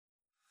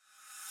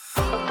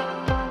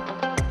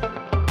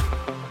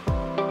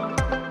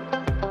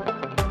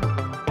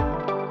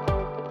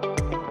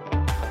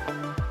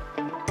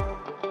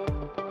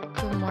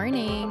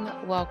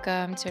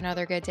welcome to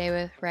another Good Day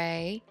with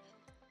Ray.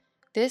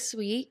 This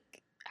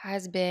week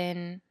has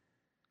been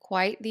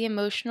quite the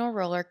emotional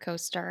roller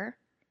coaster,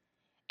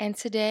 and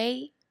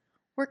today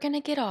we're going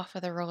to get off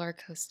of the roller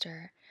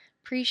coaster.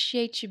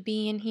 Appreciate you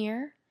being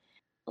here.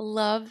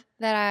 Love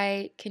that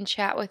I can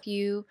chat with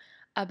you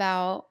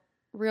about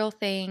real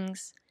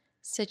things,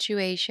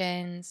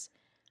 situations,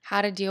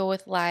 how to deal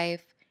with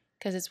life,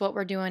 because it's what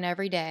we're doing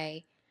every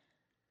day.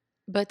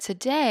 But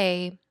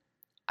today,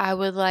 I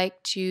would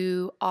like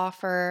to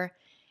offer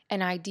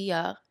an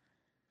idea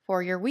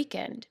for your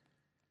weekend.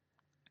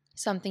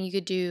 Something you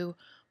could do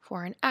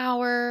for an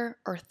hour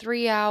or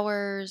 3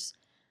 hours,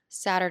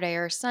 Saturday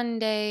or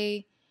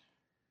Sunday,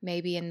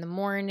 maybe in the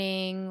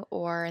morning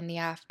or in the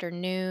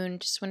afternoon,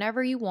 just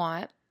whenever you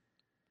want.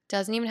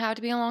 Doesn't even have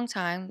to be a long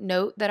time.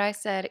 Note that I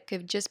said it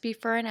could just be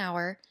for an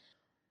hour,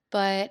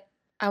 but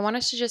I want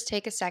us to just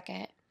take a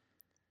second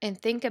and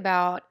think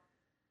about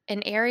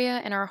an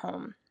area in our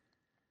home.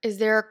 Is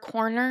there a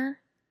corner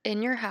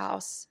in your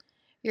house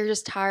you're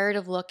just tired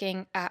of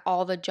looking at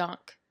all the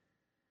junk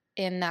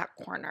in that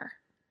corner?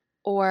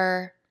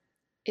 Or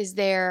is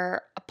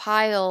there a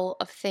pile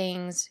of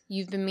things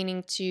you've been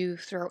meaning to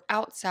throw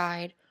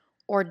outside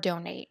or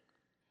donate?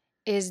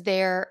 Is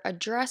there a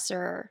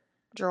dresser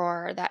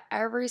drawer that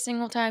every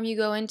single time you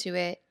go into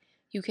it,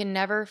 you can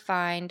never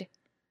find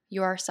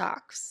your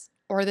socks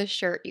or the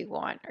shirt you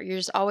want, or you're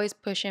just always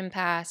pushing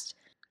past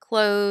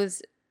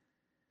clothes?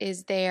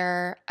 Is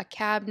there a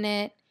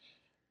cabinet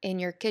in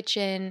your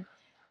kitchen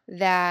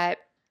that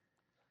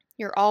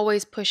you're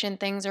always pushing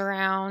things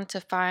around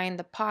to find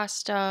the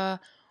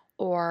pasta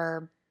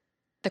or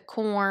the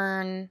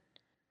corn?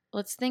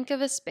 Let's think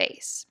of a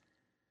space.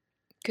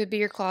 Could be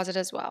your closet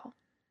as well.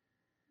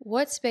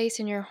 What space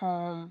in your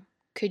home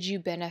could you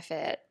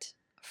benefit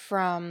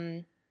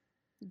from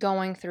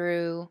going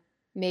through,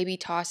 maybe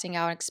tossing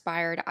out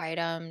expired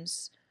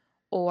items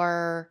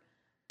or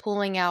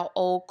pulling out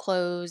old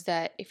clothes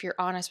that, if you're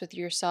honest with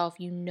yourself,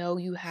 you know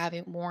you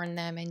haven't worn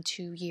them in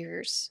 2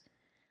 years?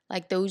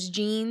 Like those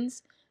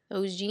jeans,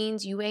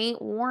 you ain't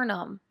worn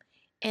them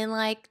in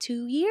like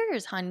 2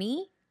 years,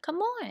 honey. Come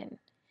on.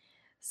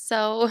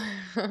 So,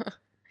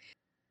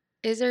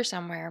 is there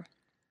somewhere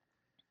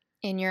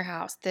in your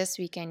house this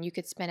weekend you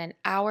could spend an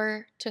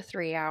hour to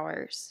 3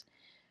 hours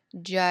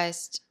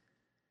just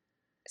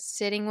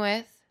sitting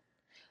with?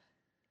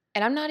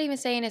 And I'm not even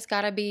saying it's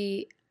got to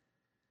be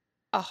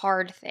a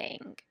hard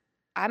thing.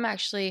 I'm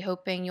actually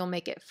hoping you'll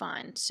make it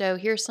fun. So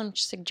here's some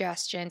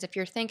suggestions. If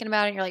you're thinking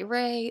about it, you're like,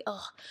 Ray,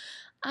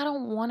 I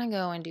don't want to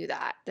go and do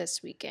that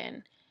this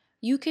weekend.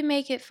 You can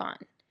make it fun.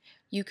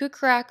 You could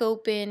crack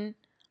open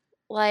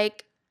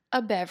like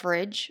a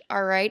beverage,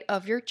 all right,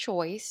 of your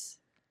choice.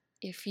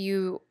 If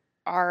you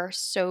are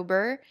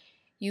sober,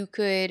 you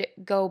could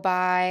go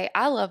buy,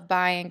 I love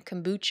buying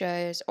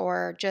kombuchas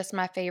or just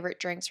my favorite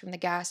drinks from the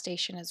gas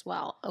station as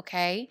well,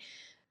 okay?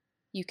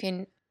 You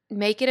can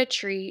make it a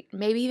treat.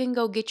 Maybe even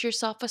go get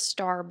yourself a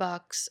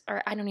Starbucks,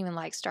 or I don't even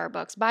like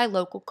Starbucks. Buy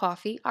local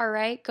coffee, all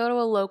right? Go to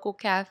a local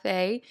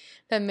cafe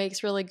that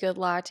makes really good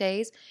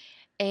lattes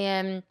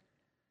and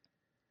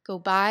go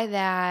buy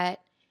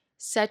that.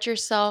 Set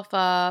yourself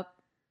up.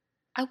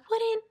 I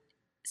wouldn't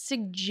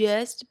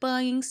suggest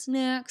buying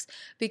snacks,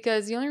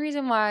 because the only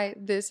reason why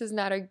this is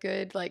not a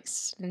good like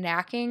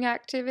snacking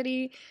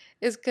activity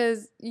is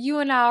because you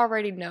and I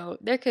already know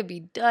there could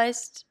be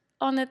dust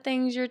on the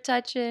things you're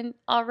touching.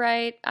 All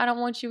right, I don't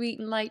want you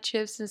eating like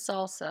chips and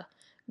salsa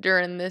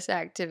during this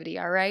activity.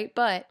 All right,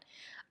 but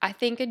I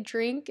think a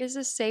drink is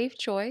a safe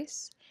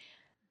choice.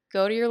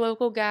 Go to your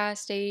local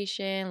gas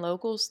station,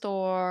 local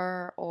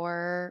store,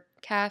 or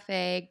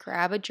cafe,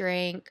 grab a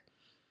drink,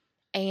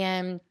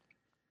 and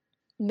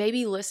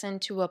maybe listen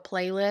to a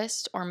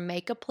playlist or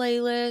make a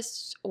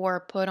playlist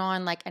or put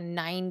on like a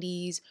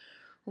 90s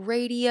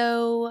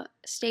radio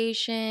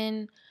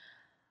station.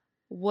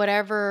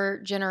 Whatever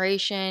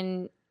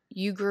generation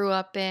you grew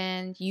up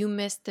in, you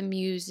missed the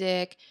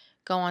music,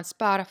 go on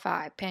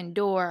Spotify,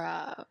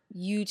 Pandora,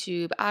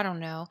 YouTube, I don't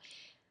know.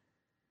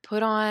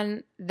 Put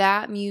on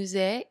that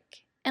music,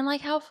 and like,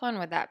 how fun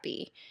would that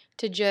be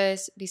to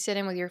just be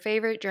sitting with your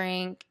favorite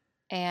drink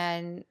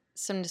and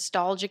some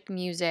nostalgic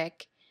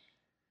music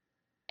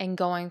and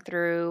going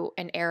through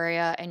an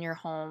area in your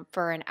home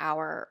for an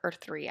hour or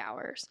 3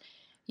 hours?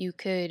 You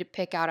could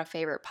pick out a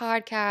favorite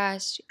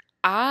podcast.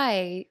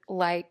 I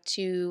like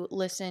to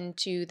listen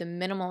to the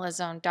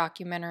minimalism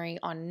documentary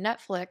on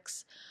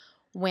Netflix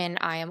when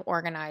I am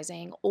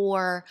organizing,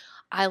 or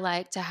I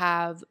like to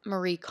have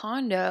Marie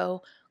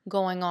Kondo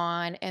going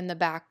on in the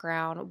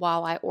background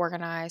while I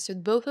organize. So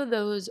both of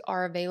those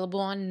are available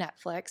on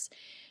Netflix.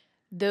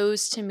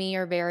 Those to me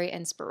are very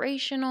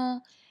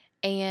inspirational,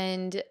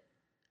 and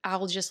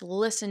I'll just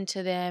listen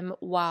to them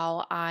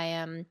while I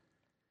am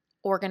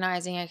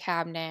organizing a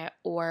cabinet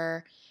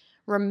or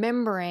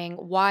remembering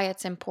why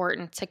it's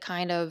important to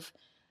kind of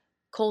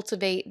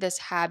cultivate this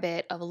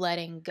habit of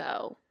letting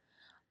go.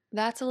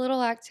 That's a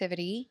little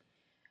activity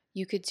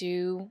you could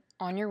do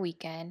on your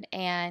weekend.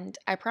 And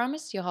I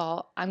promise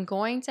y'all, I'm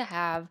going to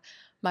have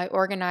my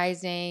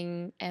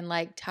organizing and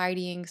like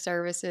tidying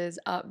services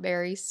up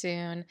very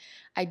soon.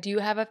 I do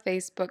have a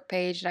Facebook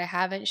page that I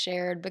haven't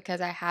shared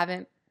because I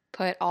haven't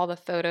put all the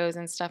photos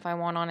and stuff I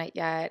want on it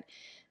yet.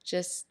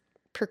 Just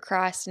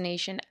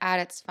procrastination at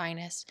its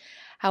finest.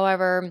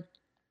 However,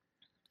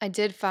 I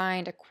did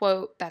find a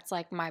quote that's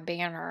like my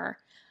banner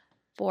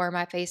for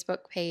my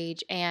Facebook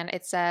page, and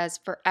it says,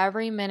 "For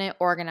every minute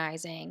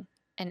organizing,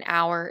 an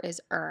hour is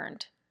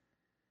earned."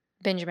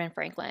 Benjamin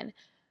Franklin.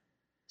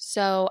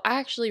 So I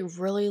actually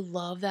really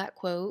love that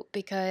quote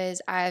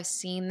because I have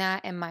seen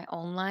that in my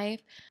own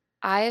life.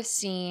 I have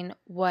seen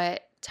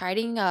what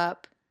tidying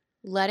up,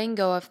 letting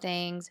go of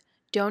things,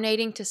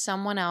 donating to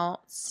someone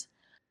else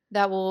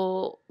that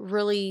will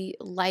really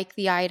like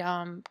the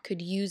item,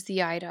 could use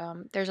the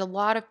item. There's a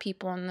lot of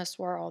people in this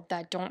world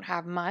that don't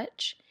have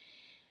much.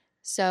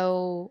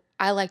 So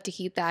I like to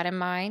keep that in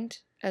mind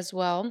as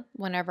well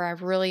whenever I'm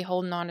really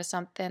holding on to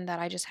something that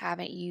I just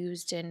haven't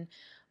used in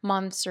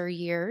months or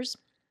years.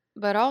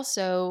 But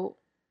also,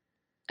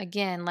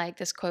 again, like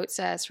this quote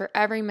says, for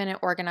every minute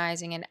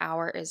organizing, an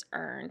hour is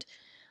earned.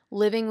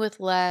 Living with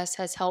less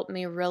has helped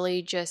me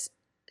really just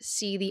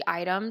see the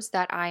items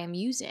that I am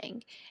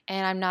using.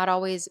 And I'm not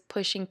always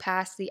pushing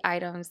past the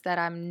items that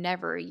I'm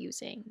never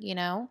using, you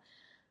know?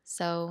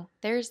 So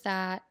there's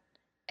that.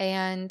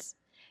 And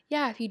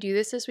yeah, if you do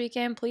this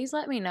weekend, please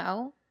let me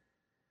know.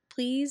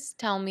 Please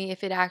tell me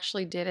if it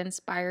actually did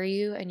inspire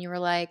you and you were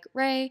like,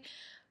 Ray,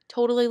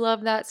 totally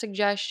love that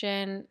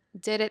suggestion.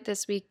 Did it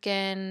this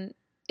weekend.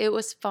 It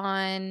was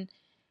fun.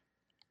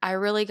 I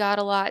really got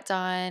a lot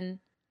done.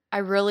 I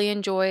really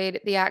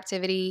enjoyed the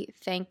activity.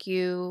 Thank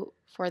you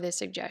for this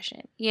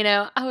suggestion.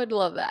 I would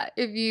love that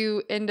if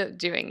you end up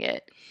doing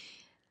it.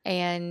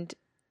 And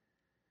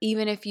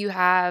even if you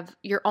have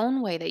your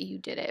own way that you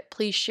did it,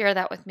 please share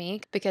that with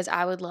me because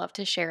I would love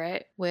to share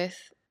it with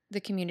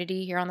the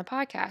community here on the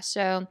podcast.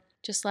 So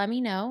just let me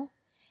know.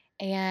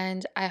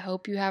 And I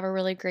hope you have a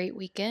really great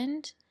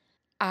weekend.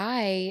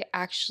 I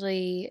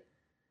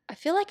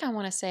feel like I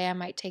want to say I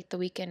might take the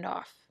weekend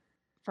off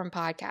from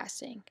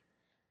podcasting.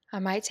 I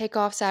might take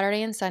off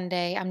Saturday and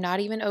Sunday. I'm not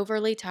even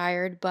overly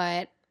tired,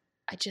 but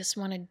I just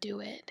want to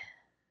do it.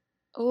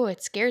 Oh,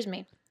 it scares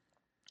me.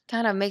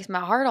 Kind of makes my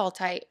heart all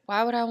tight.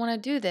 Why would I want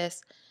to do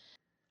this?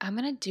 I'm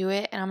going to do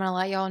it and I'm going to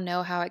let y'all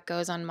know how it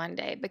goes on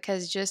Monday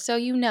because just so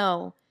you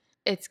know,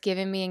 it's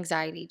giving me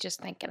anxiety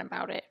just thinking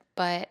about it.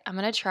 But I'm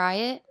going to try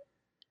it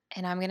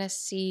and I'm going to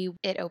see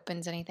if it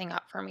opens anything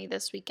up for me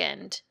this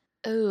weekend.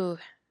 Ooh,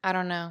 I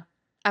don't know.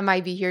 I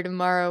might be here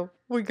tomorrow.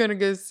 We're going to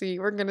go see.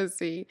 We're going to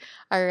see.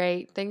 All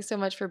right. Thanks so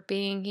much for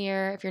being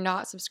here. If you're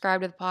not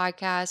subscribed to the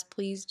podcast,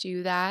 please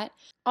do that.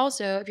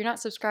 Also, if you're not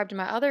subscribed to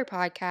my other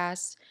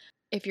podcasts,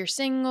 if you're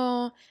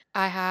single,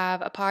 I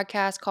have a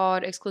podcast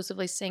called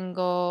Exclusively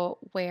Single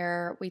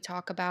where we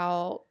talk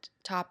about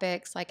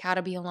topics like how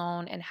to be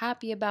alone and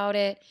happy about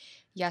it.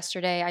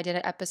 Yesterday, I did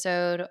an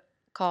episode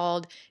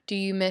called Do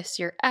You Miss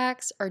Your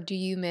Ex or Do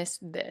You Miss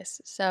This?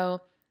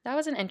 So that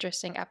was an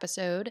interesting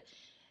episode.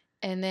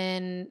 And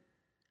then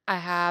I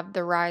have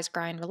the Rise,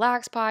 Grind,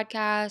 Relax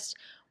podcast,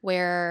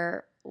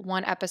 where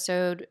one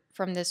episode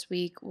from this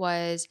week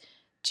was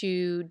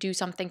to do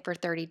something for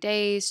 30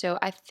 days. So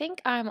I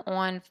think I'm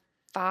on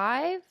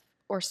 5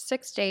 or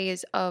 6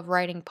 days of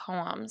writing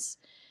poems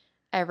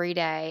every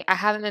day. I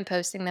haven't been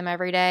posting them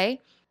every day,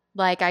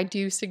 like I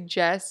do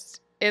suggest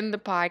in the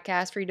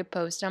podcast for you to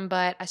post them,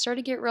 but I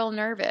started to get real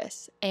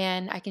nervous.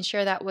 And I can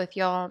share that with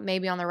y'all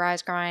maybe on the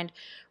Rise, Grind,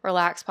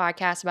 Relax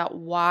podcast about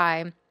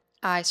why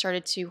I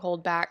started to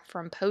hold back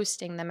from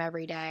posting them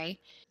every day.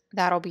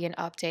 That'll be an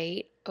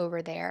update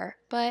over there.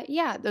 But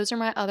yeah, those are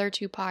my other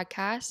 2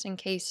 podcasts in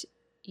case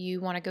you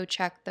want to go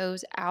check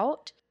those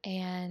out.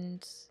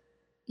 And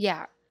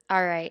yeah,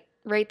 all right.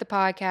 Rate the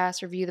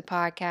podcast, review the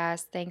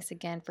podcast. Thanks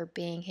again for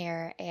being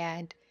here.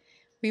 And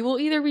we will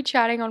either be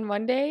chatting on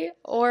Monday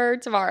or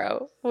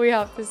tomorrow. We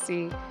have to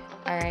see.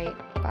 All right.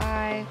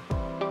 Bye.